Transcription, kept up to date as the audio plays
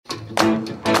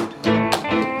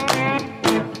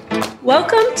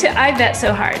Welcome to I Vet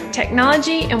So Hard,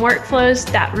 technology and workflows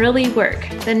that really work,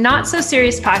 the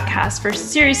not-so-serious podcast for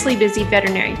seriously busy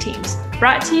veterinary teams,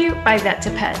 brought to you by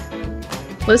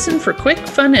Vet2Pet. Listen for quick,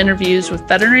 fun interviews with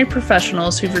veterinary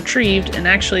professionals who've retrieved and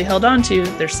actually held on to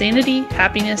their sanity,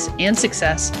 happiness, and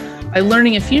success by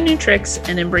learning a few new tricks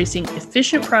and embracing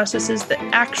efficient processes that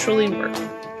actually work.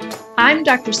 I'm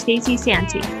Dr. Stacy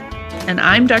Santee. And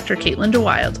I'm Dr. Caitlin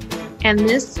DeWild. And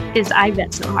this is I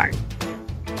Vet So Hard.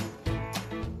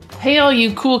 Hey, all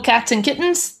you cool cats and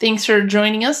kittens. Thanks for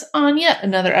joining us on yet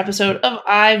another episode of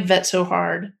I Vet So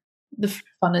Hard, the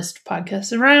funnest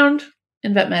podcast around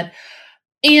in vet med.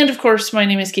 And of course, my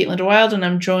name is Caitlin DeWild, and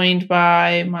I'm joined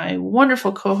by my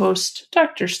wonderful co-host,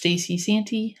 Dr. Stacy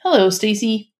Santee. Hello,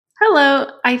 Stacy.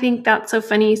 Hello. I think that's so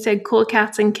funny you said cool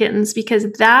cats and kittens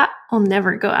because that will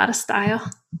never go out of style.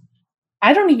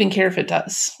 I don't even care if it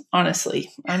does,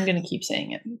 honestly. I'm going to keep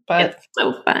saying it. But it's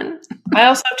so fun. I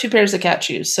also have 2 pairs of cat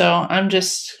shoes, so I'm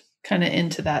just kind of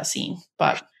into that scene.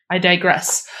 But I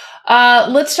digress.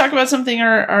 Let's talk about something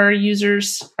our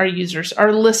listeners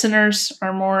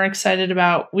are more excited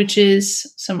about, which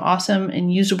is some awesome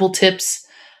and usable tips.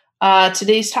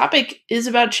 Today's topic is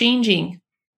about changing.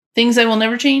 Things I will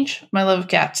never change, my love of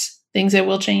cats. Things I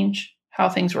will change, how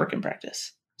things work in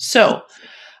practice. So,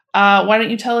 why don't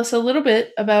you tell us a little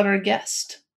bit about our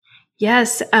guest?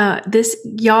 Yes,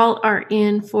 y'all are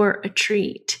in for a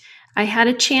treat. I had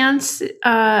a chance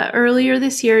earlier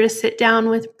this year to sit down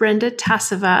with Brenda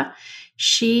Tasova.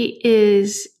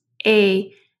 She's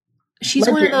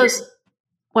legend. One of those,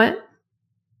 what?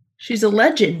 She's a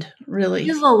legend, really.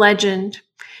 She's a legend.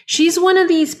 She's one of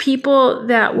these people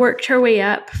that worked her way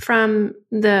up from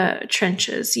the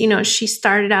trenches. You know, she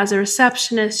started as a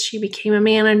receptionist. She became a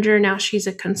manager. Now she's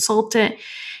a consultant.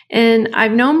 And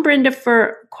I've known Brenda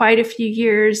for quite a few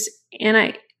years. And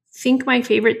I think my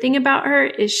favorite thing about her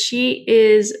is she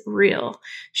is real.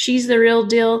 She's the real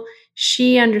deal.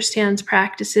 She understands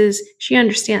practices. She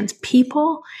understands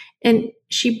people. And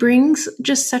she brings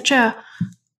just such a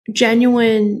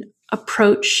genuine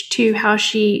approach to how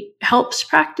she helps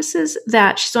practices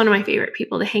that she's one of my favorite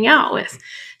people to hang out with.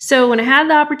 So when I had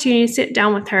the opportunity to sit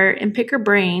down with her and pick her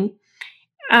brain,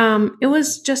 it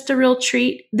was just a real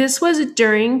treat. This was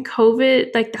during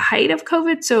COVID, like the height of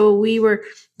COVID. So we were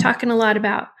talking a lot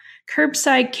about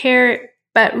curbside care,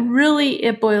 but really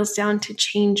it boils down to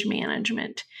change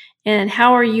management. And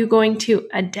how are you going to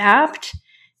adapt?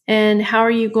 And how are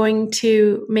you going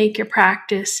to make your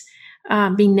practice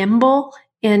be nimble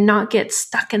and not get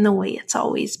stuck in the way it's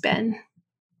always been?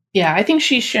 Yeah, I think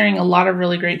she's sharing a lot of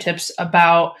really great tips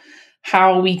about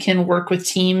how we can work with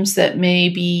teams that may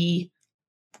be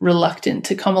reluctant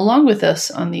to come along with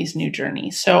us on these new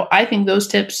journeys. So I think those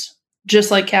tips, just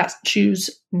like cat shoes,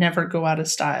 never go out of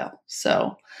style.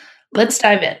 So let's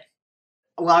dive in.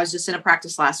 Well, I was just in a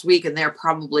practice last week, and they're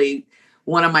probably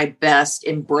one of my best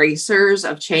embracers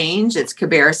of change. It's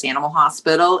Cabarrus Animal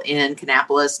Hospital in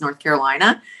Kannapolis, North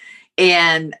Carolina.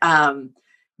 And,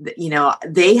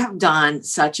 they have done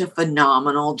such a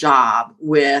phenomenal job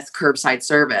with curbside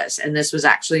service. And this was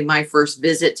actually my first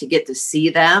visit to get to see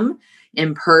them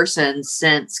in person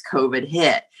since COVID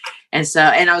hit. And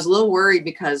I was a little worried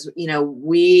because,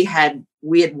 we had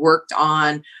worked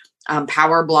on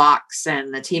power blocks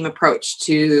and the team approach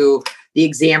to the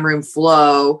exam room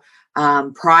flow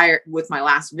prior with my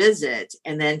last visit,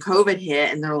 and then COVID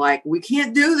hit and they're like, we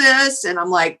can't do this. And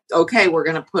I'm like, okay, we're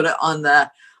going to put it on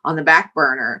the back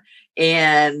burner.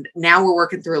 And now we're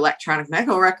working through electronic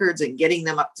medical records and getting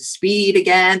them up to speed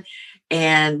again.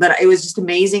 But it was just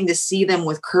amazing to see them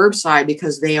with curbside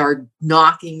because they are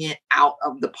knocking it out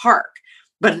of the park.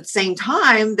 But at the same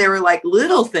time, there were like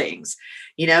little things,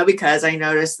 because I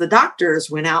noticed the doctors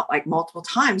went out like multiple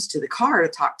times to the car to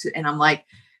talk to, and I'm like,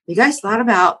 you guys thought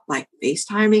about like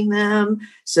FaceTiming them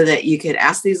so that you could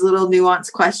ask these little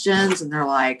nuanced questions? And they're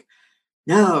like,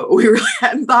 no, we really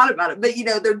hadn't thought about it. But,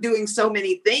 they're doing so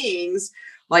many things,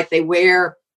 like they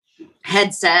wear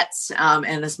headsets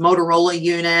and this Motorola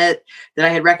unit that I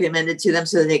had recommended to them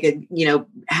so that they could,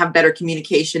 have better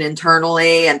communication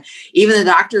internally. And even the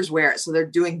doctors wear it. So they're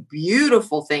doing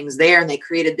beautiful things there. And they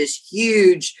created this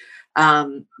huge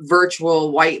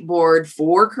virtual whiteboard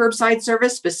for curbside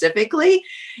service specifically.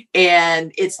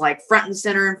 And it's like front and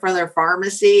center in front of their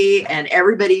pharmacy, and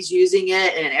everybody's using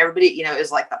it. And everybody,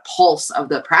 is like the pulse of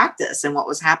the practice and what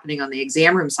was happening on the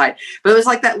exam room side. But it was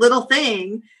like that little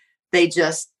thing. They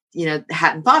just,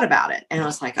 hadn't thought about it. And I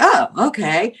was like, oh,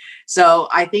 okay. So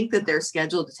I think that they're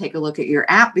scheduled to take a look at your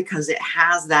app because it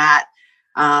has that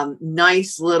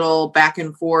nice little back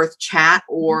and forth chat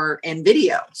and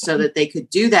video so that they could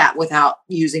do that without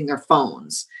using their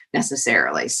phones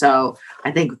necessarily. So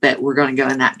I think that we're going to go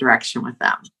in that direction with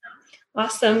them.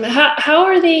 Awesome. How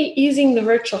are they using the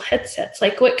virtual headsets?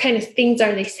 Like, what kind of things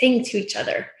are they saying to each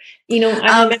other?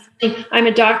 I'm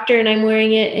a doctor and I'm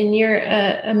wearing it, and you're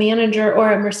a manager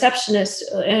or a receptionist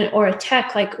or a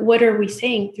tech. Like, what are we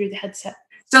saying through the headset?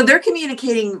 So they're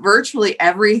communicating virtually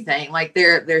everything. Like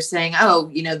they're saying,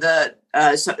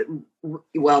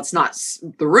 it's not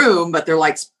the room, but they're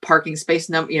like parking space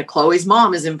number, Chloe's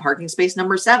mom is in parking space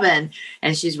number 7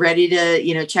 and she's ready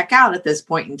to, check out at this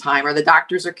point in time, or the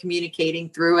doctors are communicating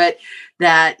through it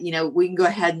that, we can go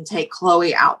ahead and take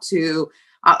Chloe out to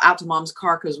mom's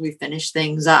car because we finished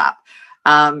things up.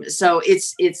 So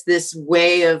it's this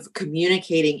way of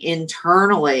communicating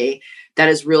internally that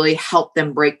has really helped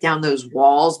them break down those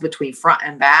walls between front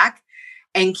and back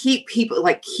and keep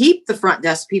the front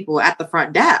desk people at the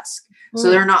front desk. So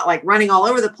they're not like running all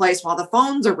over the place while the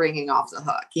phones are ringing off the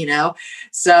hook,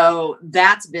 So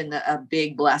that's been a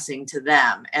big blessing to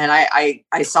them. And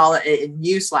I saw it in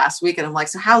use last week and I'm like,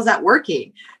 so how's that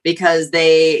working? Because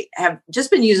they have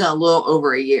just been using it a little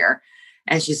over a year.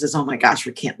 And she says, oh my gosh,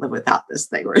 we can't live without this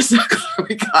thing. We're so glad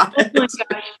we got it. Oh my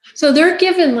gosh. So they're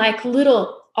given like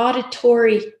little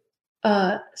auditory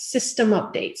system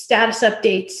updates, status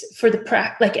updates for the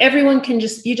like everyone can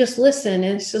just listen.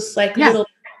 And it's just like little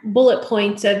bullet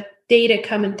points of data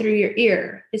coming through your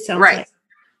ear. It sounds like.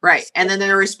 Right. And then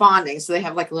they're responding. So they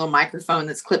have like a little microphone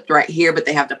that's clipped right here, but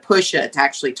they have to push it to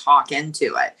actually talk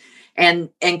into it.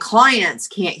 And clients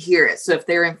can't hear it. So if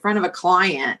they're in front of a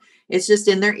client, it's just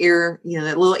in their ear,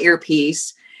 that little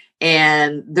earpiece,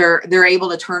 and they're able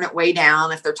to turn it way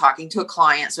down if they're talking to a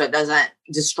client so it doesn't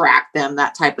distract them,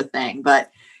 that type of thing.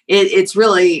 But it's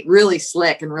really, really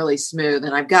slick and really smooth.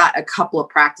 And I've got a couple of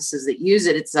practices that use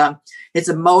it. It's a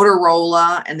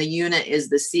Motorola, and the unit is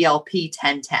the CLP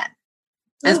 1010.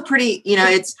 It's pretty,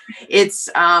 it's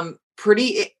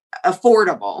pretty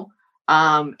affordable.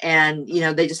 And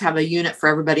they just have a unit for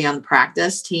everybody on the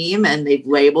practice team, and they've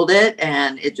labeled it,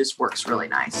 and it just works really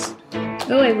nice.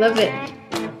 Oh, I love it.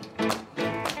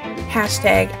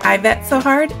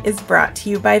 #IVetSoHard is brought to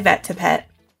you by Vet2Pet.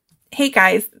 Hey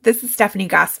guys, this is Stephanie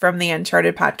Goss from the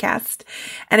Uncharted podcast,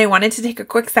 and I wanted to take a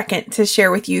quick second to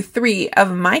share with you 3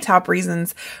 of my top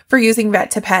reasons for using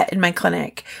Vet2Pet in my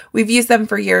clinic. We've used them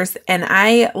for years, and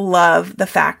I love the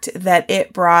fact that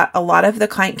it brought a lot of the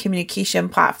client communication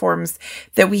platforms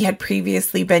that we had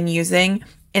previously been using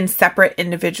in separate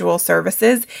individual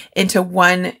services into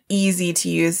one easy to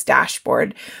use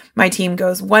dashboard. My team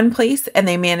goes one place and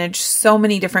they manage so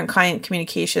many different client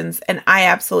communications, and I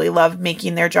absolutely love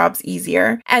making their jobs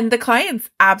easier. And the clients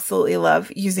absolutely love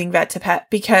using Vet2Pet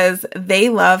because they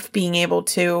love being able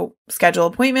to schedule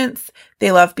appointments.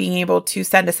 They love being able to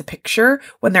send us a picture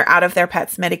when they're out of their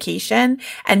pet's medication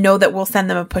and know that we'll send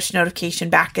them a push notification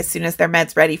back as soon as their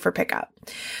med's ready for pickup.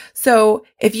 So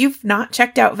if you've not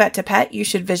checked out Vet2Pet, you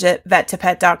should visit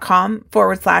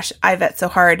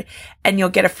vet2pet.com/ivetsohard, and you'll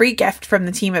get a free gift from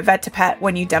the team at Vet2Pet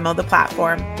when you demo the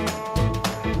platform.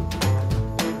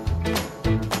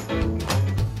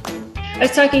 I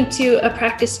was talking to a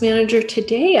practice manager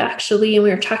today, actually, and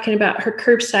we were talking about her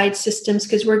curbside systems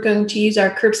because we're going to use our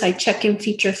curbside check-in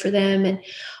feature for them, and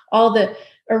all the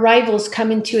arrivals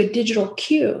come into a digital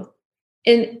queue.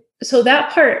 And so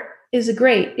that part is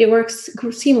great. It works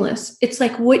seamless. It's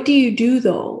like, what do you do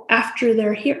though after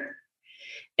they're here?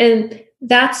 And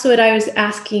that's what I was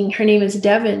asking. Her name is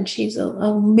Devin. She's an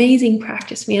amazing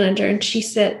practice manager. And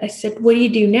I said, what do you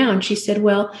do now? And she said,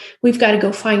 well, we've got to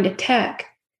go find a tech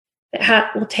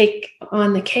that will take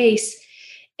on the case.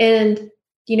 And,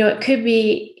 it could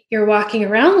be you're walking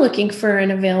around looking for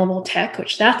an available tech,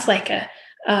 which that's like a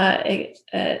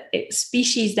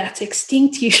species that's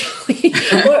extinct usually,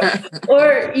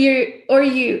 or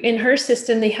you in her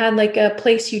system, they had like a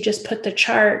place you just put the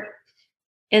chart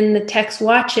and the techs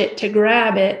watch it to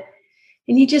grab it.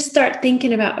 And you just start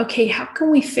thinking about, okay, how can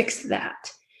we fix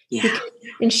that? Yeah.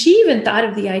 And she even thought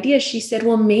of the idea. She said,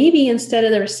 well, maybe instead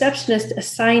of the receptionist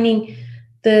assigning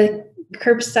the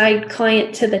curbside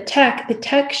client to the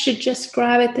tech should just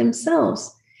grab it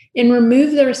themselves and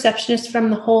remove the receptionist from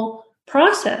the whole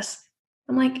process.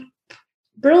 I'm like,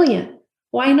 brilliant.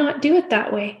 Why not do it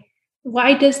that way?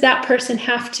 Why does that person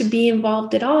have to be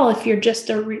involved at all if you're just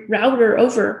a router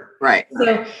over? Right.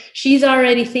 So she's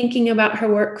already thinking about her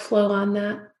workflow on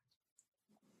that.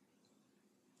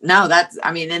 No,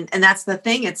 and that's the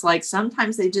thing. It's like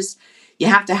sometimes you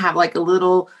have to have like a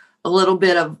little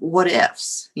bit of what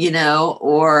ifs,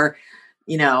 or,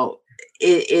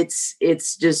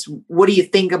 it's just, what do you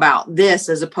think about this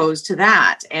as opposed to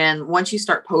that? And once you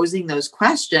start posing those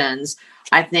questions,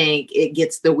 I think it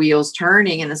gets the wheels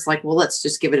turning, and it's like, well, let's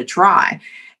just give it a try.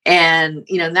 And,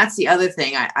 and that's the other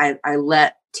thing I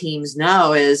let teams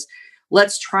know is,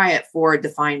 let's try it for a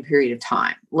defined period of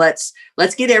time. Let's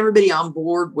get everybody on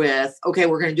board with, okay,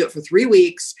 we're going to do it for 3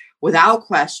 weeks without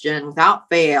question, without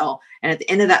fail. And at the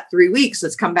end of that 3 weeks,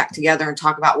 let's come back together and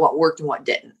talk about what worked and what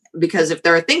didn't. Because if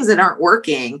there are things that aren't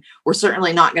working, we're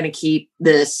certainly not going to keep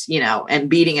this, and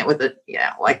beating it with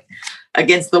like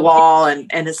against the wall. And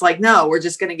it's like, no, we're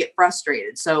just going to get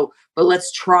frustrated. So, but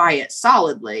let's try it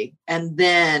solidly, and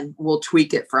then we'll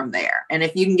tweak it from there. And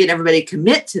if you can get everybody to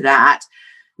commit to that,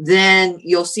 then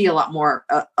you'll see a lot more,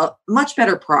 much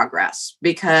better progress,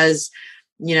 because,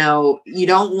 you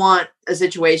don't want a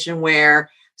situation where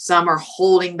some are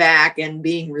holding back and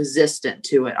being resistant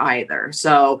to it either.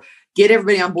 So get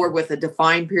everybody on board with a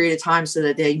defined period of time so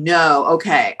that they know,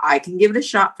 okay, I can give it a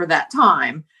shot for that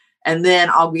time, and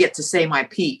then I'll get to say my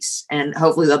piece, and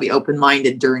hopefully they'll be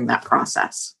open-minded during that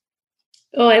process.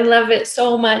 Oh, I love it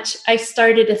so much. I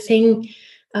started a thing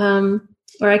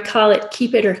where I call it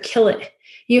keep it or kill it.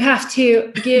 You have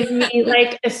to give me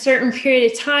like a certain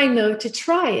period of time though to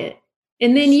try it.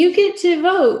 And then you get to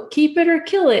vote, keep it or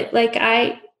kill it.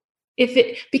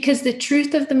 Because the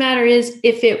truth of the matter is,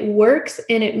 if it works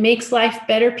and it makes life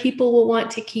better, people will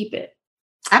want to keep it.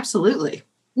 Absolutely.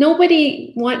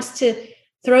 Nobody wants to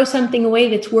throw something away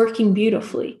that's working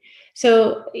beautifully.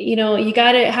 So, you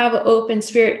got to have an open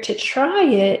spirit to try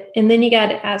it. And then you got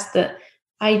to ask the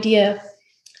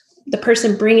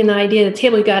person bringing the idea to the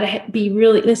table, you got to be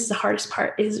really, this is the hardest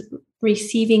part, is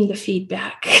receiving the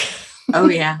feedback. Oh,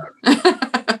 yeah.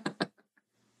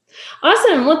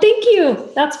 Awesome. Well, thank you.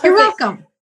 That's perfect. You're welcome.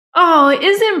 Oh,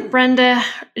 isn't Brenda?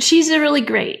 She's really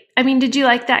great. I mean, did you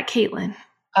like that, Caitlin?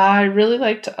 I really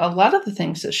liked a lot of the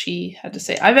things that she had to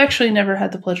say. I've actually never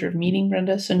had the pleasure of meeting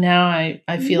Brenda, so now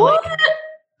I feel like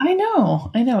I know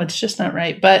it's just not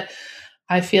right, but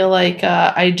I feel like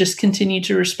I just continue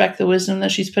to respect the wisdom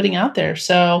that she's putting out there.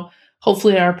 So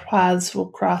hopefully our paths will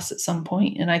cross at some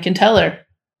point, and I can tell her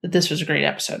that this was a great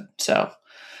episode. So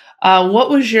what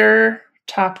was your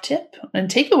top tip and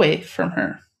takeaway from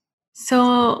her?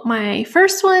 So my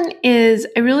first one is,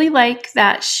 I really like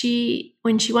that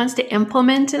when she wants to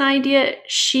implement an idea,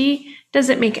 she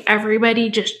doesn't make everybody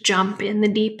just jump in the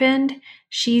deep end.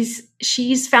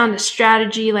 She's found a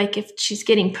strategy. Like if she's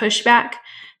getting pushback,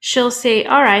 she'll say,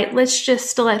 all right, let's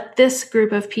just let this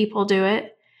group of people do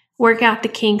it, work out the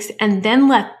kinks, and then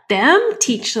let them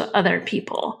teach the other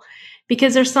people.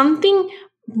 Because there's something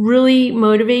really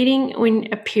motivating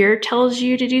when a peer tells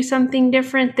you to do something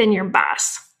different than your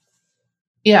boss.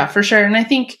 Yeah, for sure. And I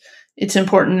think it's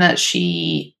important that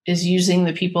she is using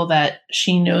the people that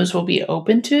she knows will be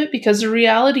open to it, because the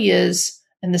reality is,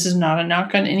 and this is not a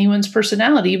knock on anyone's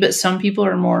personality, but some people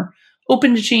are more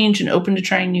open to change and open to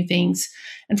trying new things.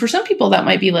 And for some people, that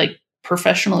might be like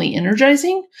professionally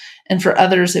energizing. And for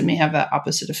others, it may have that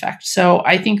opposite effect. So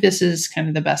I think this is kind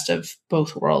of the best of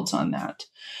both worlds on that.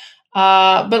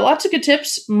 But lots of good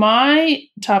tips. My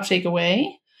top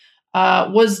takeaway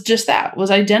was just that, was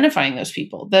identifying those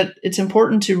people, that it's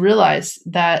important to realize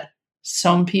that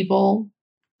some people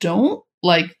don't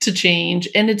like to change,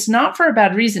 and it's not for a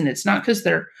bad reason. It's not because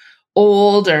they're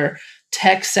old or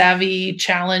tech savvy,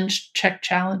 tech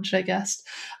challenged, I guess.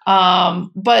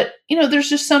 But there's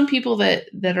just some people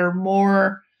that are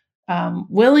more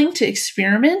willing to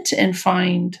experiment and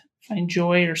find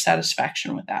joy or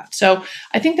satisfaction with that. So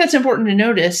I think that's important to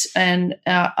notice and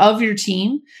of your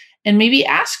team, and maybe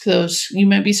ask those. You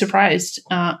might be surprised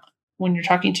when you're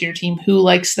talking to your team who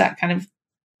likes that kind of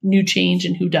new change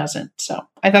and who doesn't. So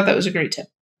I thought that was a great tip.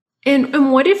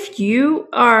 And what if you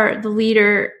are the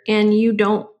leader and you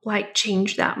don't like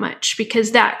change that much?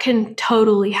 Because that can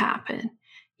totally happen.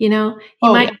 You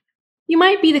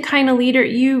might be the kind of leader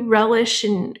you relish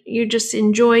and you just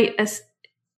enjoy a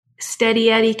steady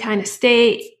Eddie kind of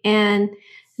state, and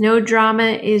no drama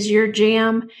is your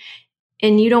jam,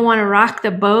 and you don't want to rock the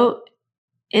boat.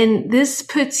 And this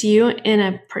puts you in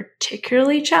a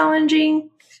particularly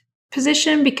challenging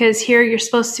position, because here you're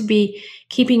supposed to be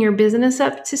keeping your business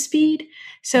up to speed.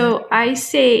 So I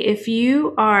say, if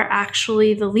you are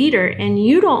actually the leader and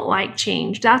you don't like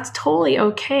change, that's totally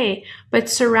okay. But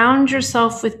surround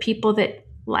yourself with people that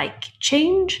like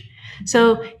change,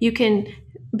 so you can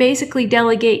basically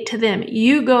delegate to them.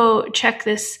 You go check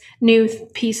this new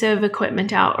piece of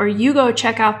equipment out, or you go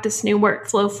check out this new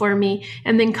workflow for me,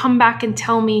 and then come back and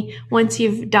tell me once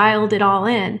you've dialed it all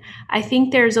in. I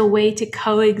think there's a way to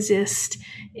coexist,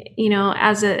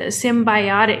 as a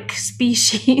symbiotic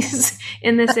species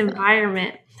in this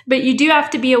environment. But you do have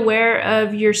to be aware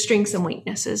of your strengths and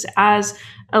weaknesses as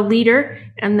a leader,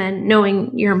 and then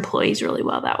knowing your employees really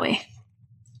well that way.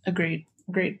 Agreed.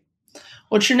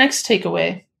 What's your next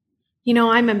takeaway?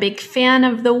 I'm a big fan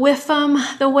of the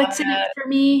WIFM, the what's in it for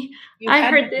me. I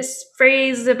heard this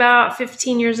phrase about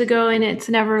 15 years ago, and it's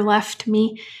never left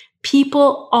me.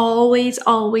 People always,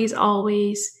 always,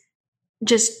 always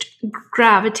just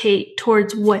gravitate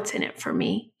towards what's in it for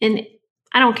me. And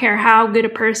I don't care how good a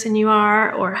person you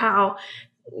are or how,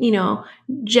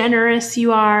 generous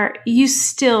you are, you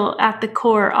still at the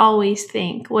core always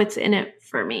think what's in it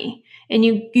for me. And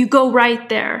you go right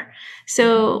there.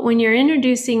 So when you're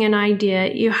introducing an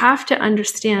idea, you have to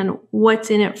understand what's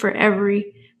in it for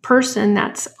every person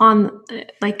that's going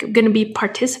to be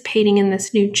participating in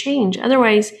this new change.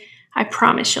 Otherwise, I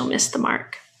promise you'll miss the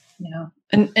mark. Yeah.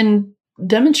 And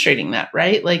demonstrating that,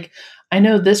 right? Like, I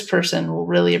know this person will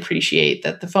really appreciate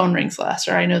that the phone rings less,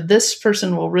 or I know this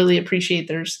person will really appreciate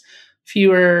there's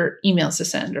fewer emails to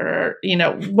send, or,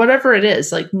 whatever it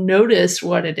is. Like, notice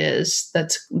what it is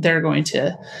that's they're going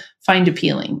to find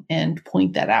appealing and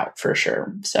point that out for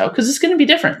sure. So, because it's going to be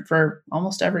different for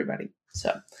almost everybody.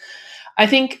 So I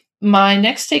think my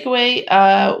next takeaway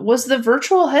was the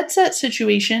virtual headset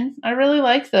situation. I really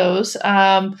like those.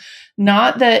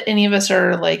 Not that any of us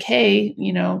are like, hey,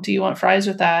 do you want fries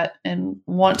with that and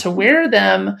want to wear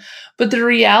them? But the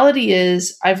reality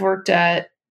is, I've worked at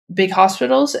big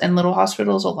hospitals and little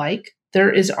hospitals alike.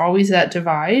 There is always that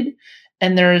divide,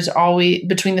 and there is always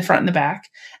between the front and the back.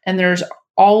 And there's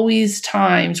always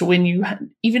times when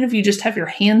even if you just have your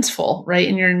hands full, right,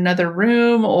 and you're in another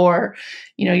room, or,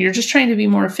 you're just trying to be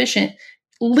more efficient.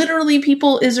 Literally,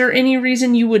 people, is there any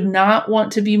reason you would not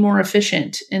want to be more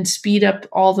efficient and speed up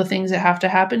all the things that have to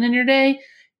happen in your day?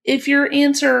 If your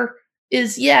answer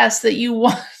is yes, that you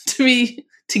want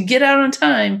to get out on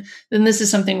time, then this is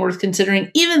something worth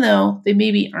considering, even though they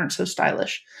maybe aren't so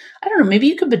stylish. I don't know, maybe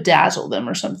you could bedazzle them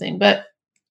or something, but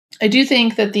I do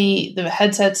think that the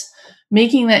headsets,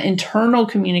 making that internal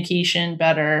communication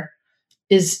better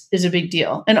is a big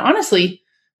deal. And honestly,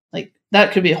 like,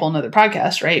 that could be a whole nother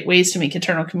podcast, right? Ways to make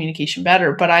internal communication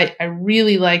better. But I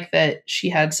really like that she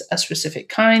had a specific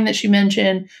kind that she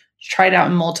mentioned, tried out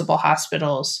in multiple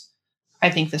hospitals. I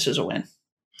think this was a win.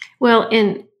 Well,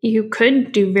 and you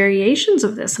could do variations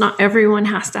of this. Not everyone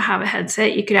has to have a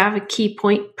headset. You could have a key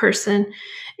point person,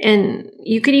 and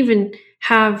you could even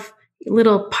have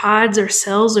little pods or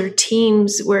cells or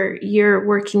teams where you're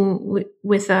working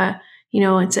with a,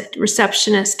 it's a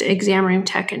receptionist, exam room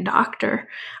tech, and doctor,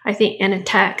 I think, and a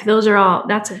tech.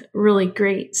 That's a really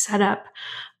great setup.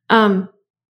 The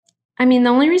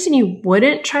only reason you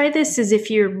wouldn't try this is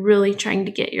if you're really trying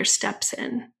to get your steps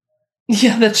in.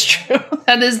 Yeah, that's true.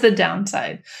 That is the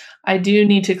downside. I do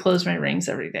need to close my rings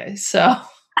every day. So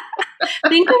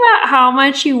think about how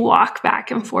much you walk back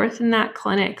and forth in that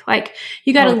clinic. Like,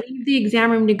 you got to leave the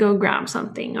exam room to go grab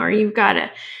something, or you've got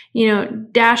to,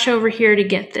 dash over here to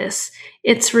get this.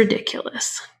 It's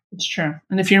ridiculous. It's true.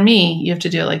 And if you're me, you have to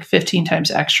do it like 15 times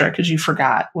extra because you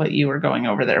forgot what you were going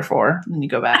over there for, and then you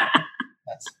go back.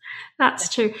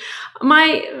 That's true.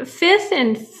 My fifth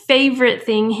and favorite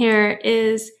thing here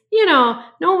is,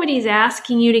 nobody's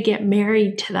asking you to get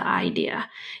married to the idea.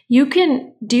 You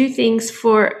can do things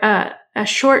for a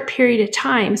short period of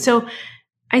time. So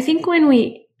I think when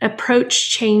we approach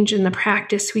change in the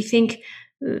practice, we think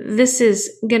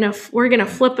we're going to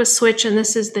flip a switch, and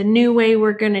this is the new way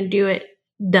we're going to do it,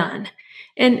 done.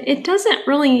 And it doesn't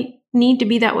really need to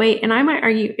be that way. And I might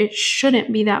argue it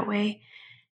shouldn't be that way.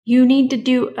 You need to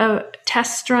do a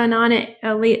test run on it.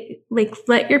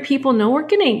 Let your people know we're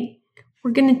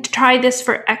going to try this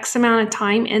for X amount of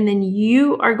time, and then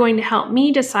you are going to help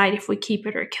me decide if we keep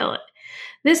it or kill it.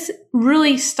 This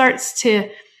really starts to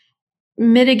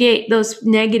mitigate those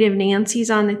negative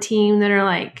Nancys on the team that are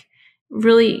like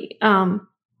really going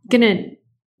to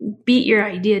beat your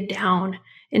idea down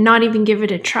and not even give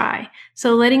it a try.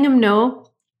 So letting them know,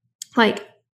 like,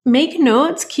 make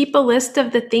notes, keep a list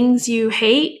of the things you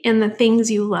hate and the things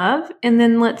you love, and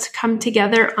then let's come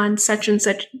together on such and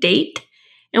such date,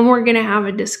 and we're going to have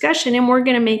a discussion, and we're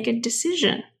going to make a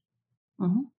decision.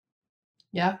 Mm-hmm.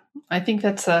 Yeah, I think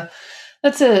that's a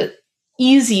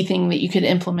easy thing that you could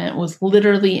implement with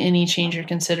literally any change you're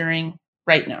considering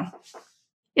right now.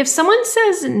 If someone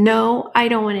says, no, I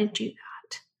don't want to do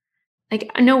that, like,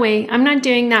 no way, I'm not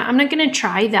doing that. I'm not going to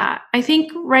try that. I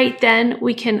think right then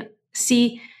we can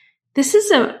see this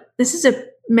is a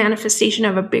manifestation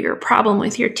of a bigger problem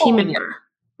with your team member,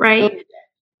 right?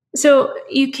 So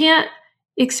you can't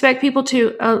expect people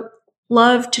to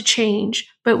love to change,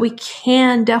 but we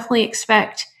can definitely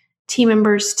expect team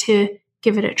members to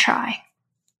give it a try.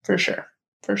 For sure.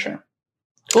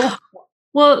 Cool.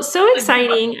 Well, so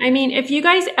exciting. I mean, if you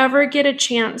guys ever get a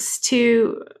chance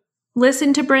to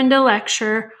listen to Brenda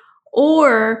lecture,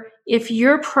 or if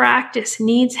your practice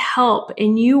needs help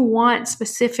and you want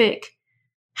specific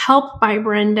help by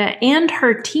Brenda and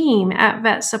her team at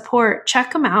Vet Support,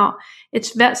 check them out.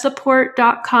 It's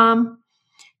vetsupport.com.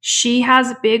 She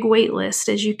has a big wait list,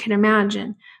 as you can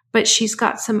imagine, but she's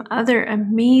got some other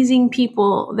amazing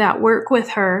people that work with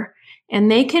her, and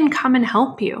they can come and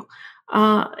help you.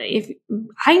 If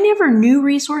I never knew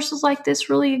resources like this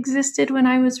really existed when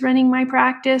I was running my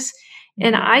practice.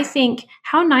 And I think,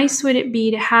 how nice would it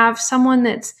be to have someone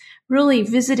that's really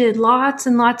visited lots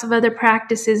and lots of other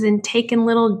practices and taken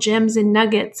little gems and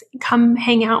nuggets, come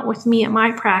hang out with me at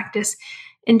my practice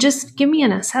and just give me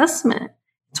an assessment.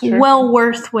 It's well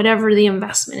worth whatever the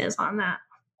investment is on that.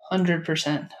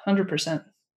 100%.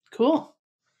 Cool.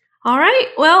 All right.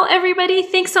 Well, everybody,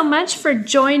 thanks so much for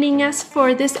joining us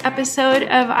for this episode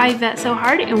of I Vet So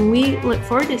Hard, and we look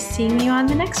forward to seeing you on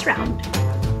the next round.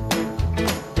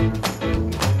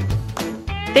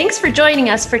 Thanks for joining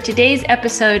us for today's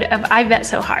episode of I Vet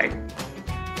So Hard.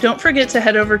 Don't forget to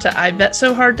head over to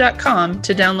ivetsohard.com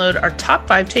to download our top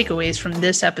 5 takeaways from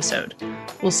this episode.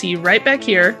 We'll see you right back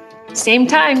here. Same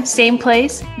time, same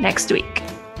place, next week.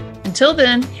 Until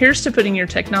then, here's to putting your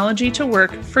technology to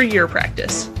work for your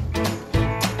practice.